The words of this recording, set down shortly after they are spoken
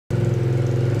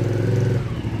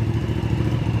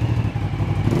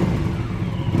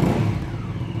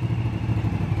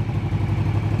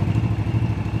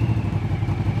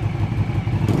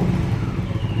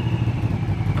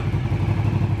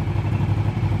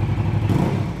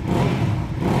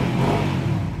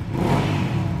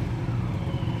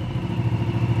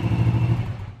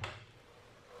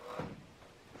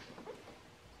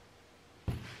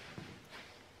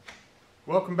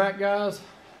welcome back, guys.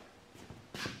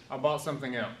 I bought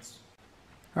something else.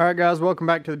 Alright guys, welcome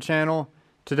back to the channel.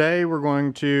 Today we're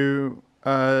going to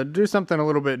do something a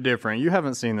little bit different. You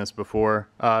haven't seen this before,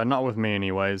 not with me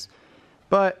anyways.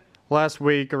 But last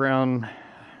week around,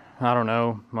 I don't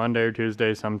know, Monday or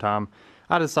Tuesday sometime,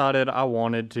 I decided I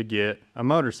wanted to get a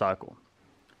motorcycle.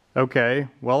 Okay,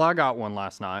 well I got one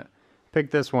last night.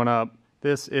 Picked this one up.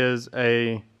 This is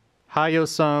a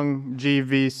HYOSUNG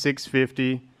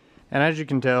GV650. And as you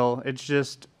can tell, it's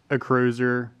just a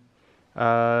cruiser.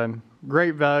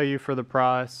 Great value for the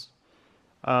price.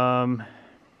 I've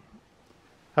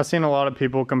seen a lot of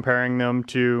people comparing them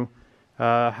to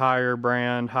higher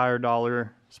brand, higher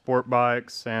dollar sport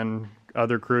bikes and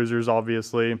other cruisers,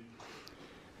 obviously.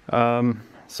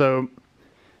 So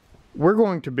we're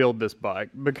going to build this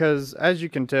bike because, as you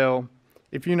can tell,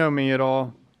 if you know me at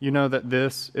all, you know that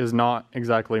this is not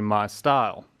exactly my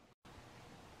style.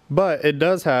 But it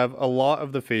does have a lot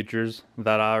of the features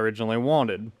that I originally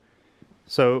wanted.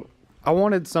 So I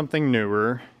wanted something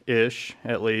newer-ish,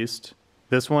 at least.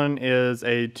 This one is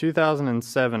a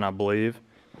 2007, I believe.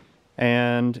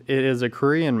 And it is a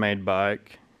Korean-made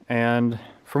bike. And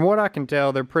from what I can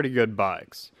tell, they're pretty good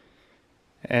bikes.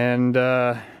 And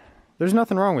there's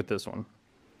nothing wrong with this one.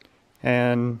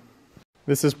 And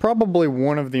this is probably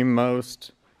one of the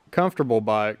most comfortable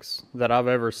bikes that I've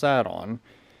ever sat on.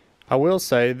 I will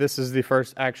say this is the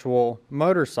first actual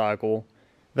motorcycle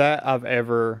that I've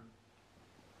ever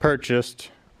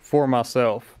purchased for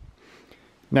myself.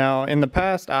 Now, in the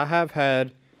past, I have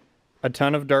had a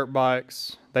ton of dirt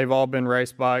bikes. They've all been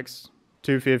race bikes,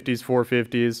 250s,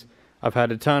 450s. I've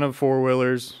had a ton of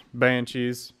four-wheelers,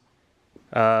 Banshees,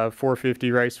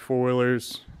 450 race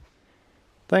four-wheelers,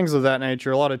 things of that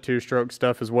nature. A lot of two-stroke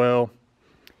stuff as well.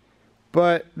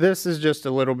 But this is just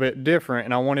a little bit different,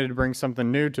 and I wanted to bring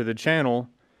something new to the channel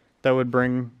that would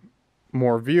bring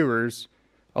more viewers,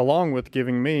 along with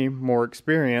giving me more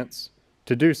experience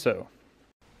to do so.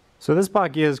 So this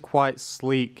bike is quite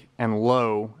sleek and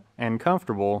low and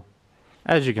comfortable,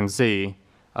 as you can see.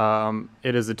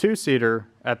 It is a two-seater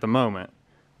at the moment,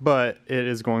 but it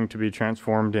is going to be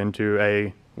transformed into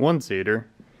a one-seater.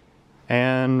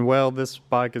 And well, this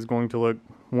bike is going to look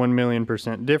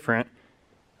 1,000,000% different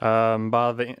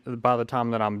by the time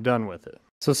that I'm done with it.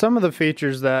 So some of the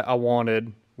features that I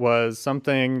wanted was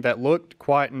something that looked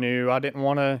quite new. I didn't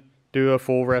want to do a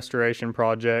full restoration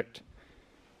project,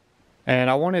 and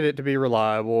I wanted it to be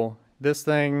reliable. This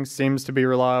thing seems to be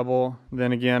reliable.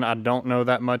 Then again, I don't know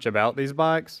that much about these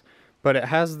bikes, but it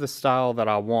has the style that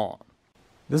I want.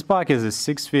 This bike is a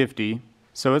 650,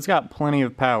 so it's got plenty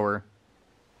of power,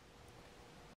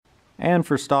 and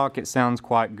for stock it sounds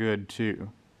quite good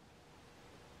too.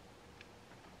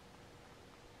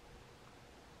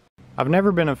 I've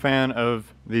never been a fan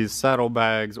of these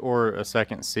saddlebags or a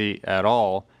second seat at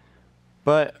all,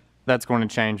 but that's going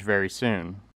to change very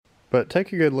soon. But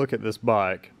take a good look at this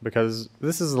bike, because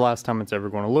this is the last time it's ever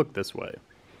going to look this way.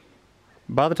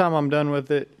 By the time I'm done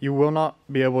with it, you will not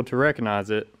be able to recognize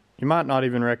it. You might not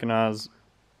even recognize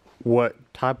what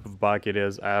type of bike it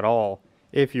is at all,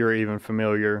 if you're even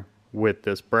familiar with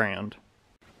this brand.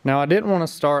 Now, I didn't want to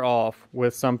start off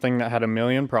with something that had a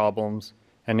million problems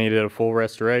and needed a full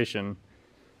restoration,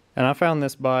 and I found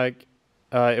this bike.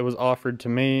 It was offered to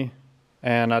me,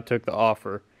 and I took the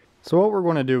offer. So what we're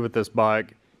going to do with this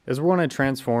bike is we're going to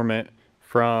transform it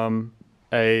from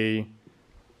a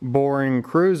boring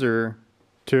cruiser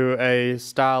to a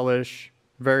stylish,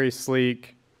 very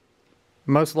sleek,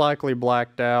 most likely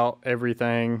blacked out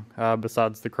everything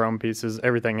besides the chrome pieces.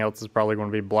 Everything else is probably going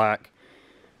to be black.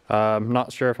 I'm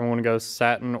not sure if I'm going to go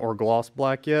satin or gloss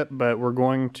black yet, but we're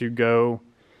going to go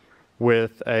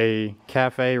with a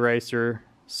cafe racer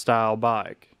style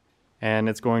bike, and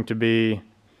it's going to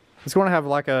have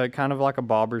like a kind of like a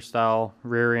bobber style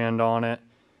rear end on it,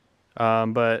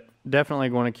 but definitely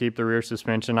going to keep the rear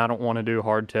suspension. I don't want to do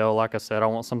hardtail. Like I said, I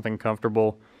want something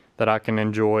comfortable that I can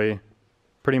enjoy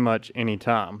pretty much any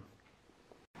time.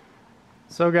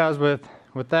 So guys, with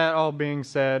that all being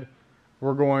said,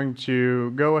 we're going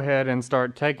to go ahead and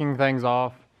start taking things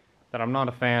off that I'm not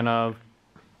a fan of,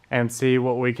 and see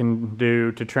what we can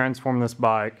do to transform this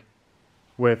bike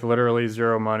with literally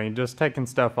zero money. Just taking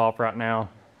stuff off right now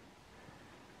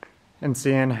and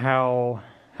seeing how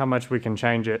much we can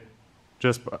change it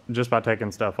just by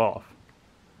taking stuff off.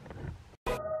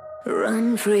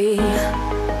 Run free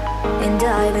and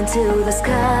dive into the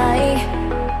sky.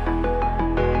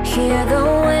 Hear the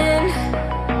wind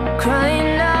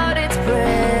crying out its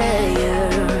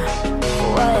prayer.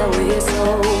 Why are we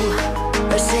so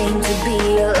ashamed to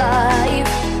be alive?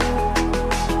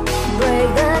 Break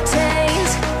the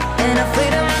chains and our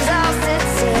freedom's ours to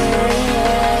take.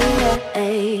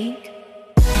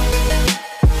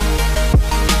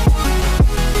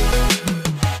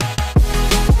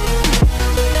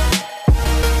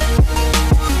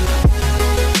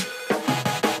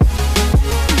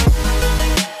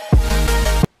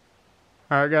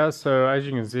 Alright guys, so as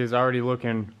you can see, it's already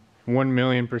looking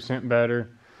 1,000,000% better,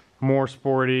 more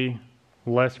sporty,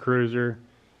 less cruiser.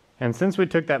 And since we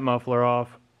took that muffler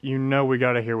off, you know we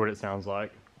gotta hear what it sounds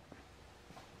like.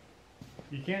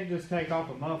 You can't just take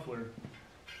off a muffler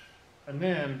and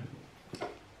then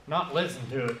not listen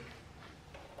to it.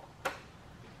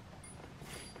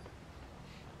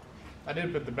 I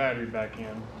did put the battery back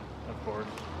in, of course.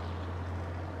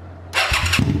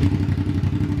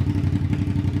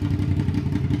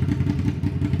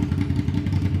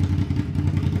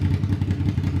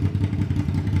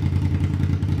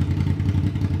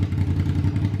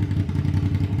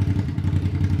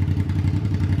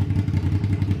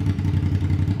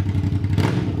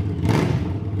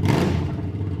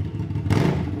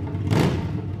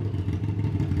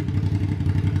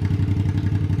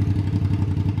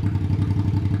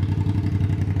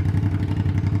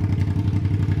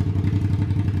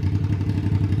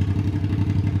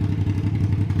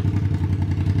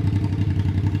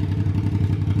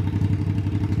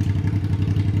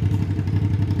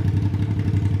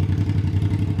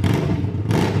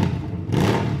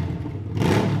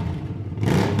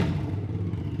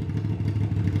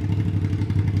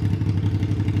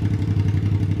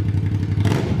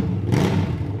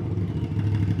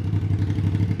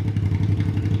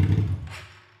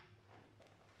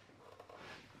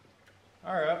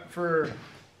 Alright, for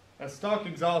a stock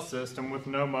exhaust system with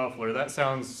no muffler, that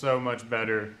sounds so much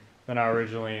better than I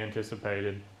originally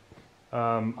anticipated.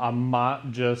 I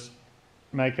might just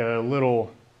make a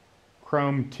little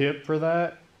chrome tip for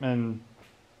that and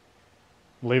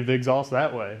leave the exhaust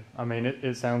that way. I mean,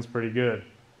 it sounds pretty good.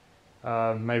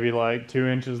 Maybe like 2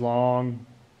 inches long,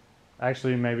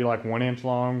 actually maybe like 1 inch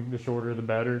long, the shorter the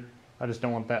better. I just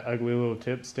don't want that ugly little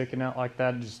tip sticking out like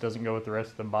that. It just doesn't go with the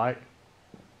rest of the bike.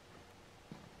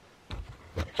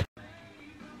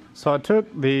 So I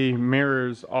took the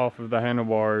mirrors off of the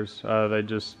handlebars. They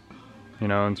just,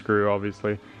 unscrew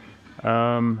obviously.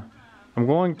 I'm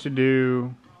going to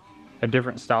do a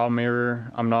different style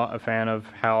mirror. I'm not a fan of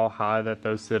how high that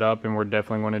those sit up, and we're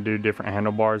definitely going to do different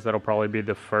handlebars. That'll probably be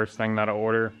the first thing that I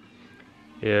order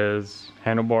is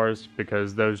handlebars,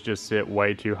 because those just sit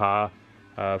way too high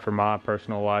for my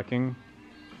personal liking.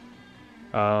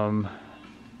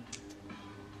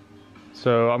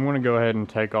 So I'm going to go ahead and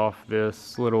take off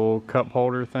this little cup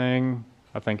holder thing.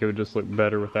 I think it would just look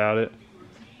better without it.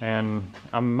 And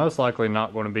I'm most likely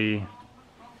not going to be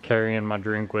carrying my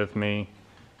drink with me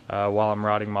while I'm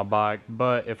riding my bike,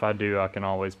 but if I do, I can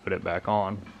always put it back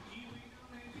on.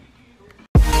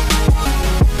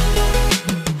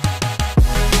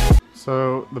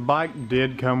 So the bike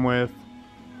did come with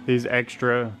these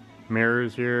extra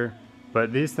mirrors here,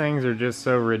 but these things are just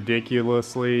so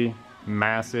ridiculously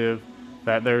massive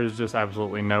that there's just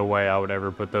absolutely no way I would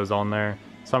ever put those on there.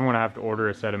 So I'm going to have to order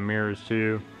a set of mirrors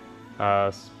too,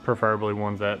 preferably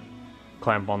ones that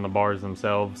clamp on the bars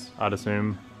themselves, I'd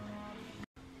assume.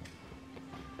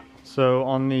 So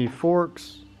on the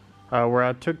forks, where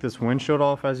I took this windshield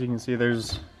off, as you can see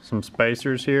there's some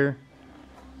spacers here.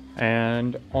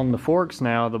 And on the forks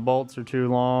now, the bolts are too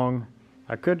long.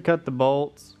 I could cut the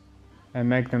bolts and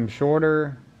make them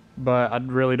shorter, but I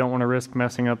really don't want to risk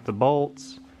messing up the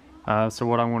bolts. So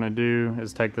what I want to do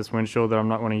is take this windshield that I'm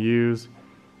not going to use,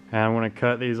 and I want to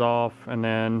cut these off and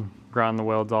then grind the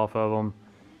welds off of them,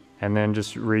 and then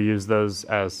just reuse those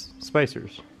as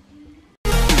spacers.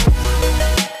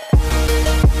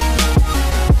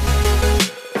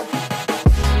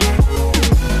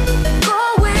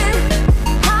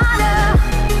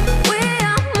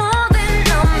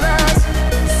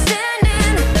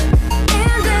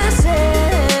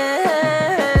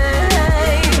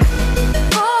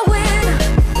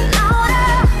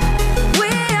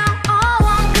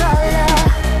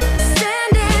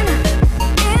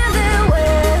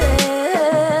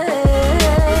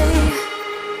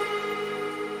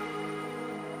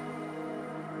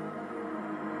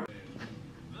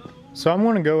 So I'm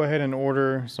going to go ahead and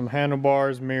order some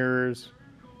handlebars, mirrors,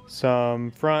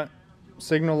 some front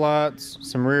signal lights,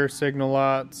 some rear signal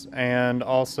lights, and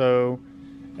also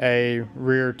a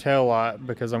rear tail light,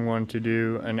 because I'm going to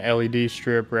do an LED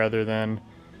strip rather than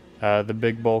the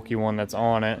big bulky one that's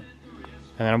on it.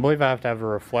 And then I believe I have to have a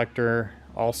reflector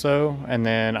also, and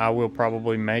then I will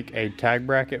probably make a tag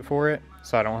bracket for it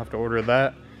so I don't have to order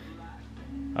that.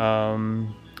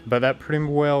 But that pretty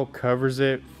well covers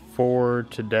it for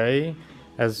today,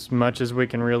 as much as we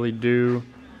can really do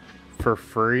for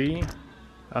free.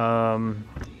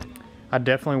 I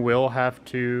definitely will have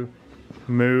to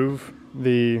move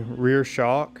the rear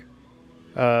shock,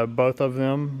 both of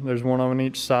them. There's one on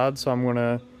each side, so I'm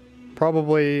gonna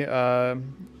probably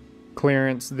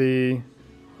clearance the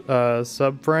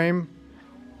subframe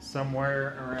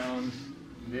somewhere around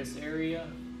this area,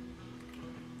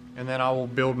 and then I will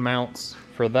build mounts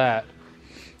for that.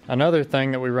 Another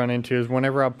thing that we run into is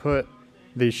whenever I put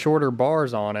the shorter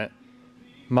bars on it,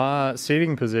 my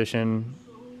seating position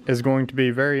is going to be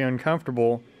very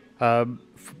uncomfortable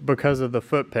because of the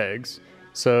foot pegs.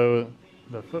 So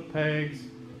the foot pegs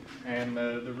and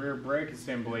the rear brake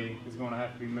assembly is going to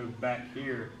have to be moved back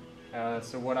here.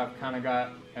 So what I've kind of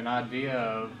got an idea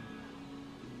of,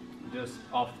 just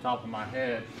off the top of my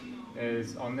head,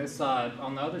 is on this side.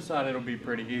 On the other side it'll be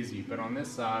pretty easy, but on this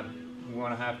side we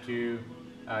want to have to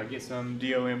get some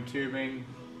DOM tubing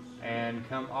and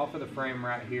come off of the frame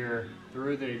right here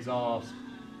through the exhaust,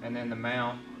 and then the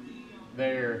mount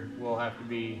there will have to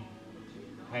be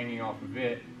hanging off of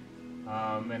it,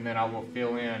 and then I will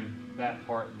fill in that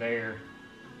part there.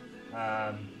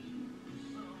 But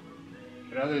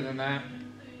other than that,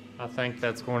 I think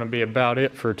that's going to be about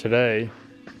it for today.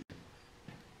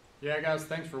 Yeah guys,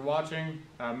 thanks for watching.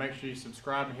 Make sure you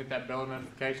subscribe and hit that bell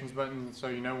notifications button so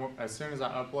you know as soon as I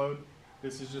upload.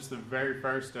 This is just the very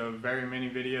first of very many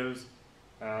videos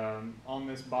on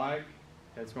this bike.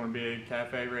 It's going to be a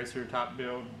cafe racer type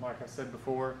build, like I said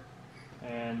before,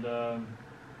 and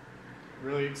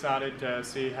really excited to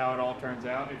see how it all turns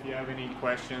out. If you have any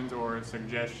questions or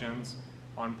suggestions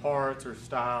on parts or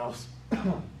styles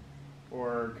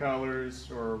or colors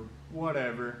or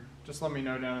whatever, just let me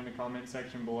know down in the comment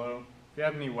section below. If you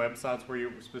have any websites where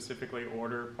you specifically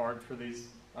order parts for these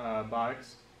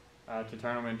bikes to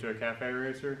turn them into a cafe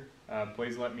racer,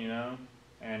 please let me know,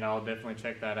 and I'll definitely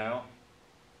check that out.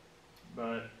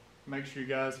 But make sure you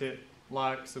guys hit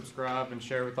like, subscribe, and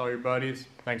share with all your buddies.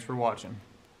 Thanks for watching.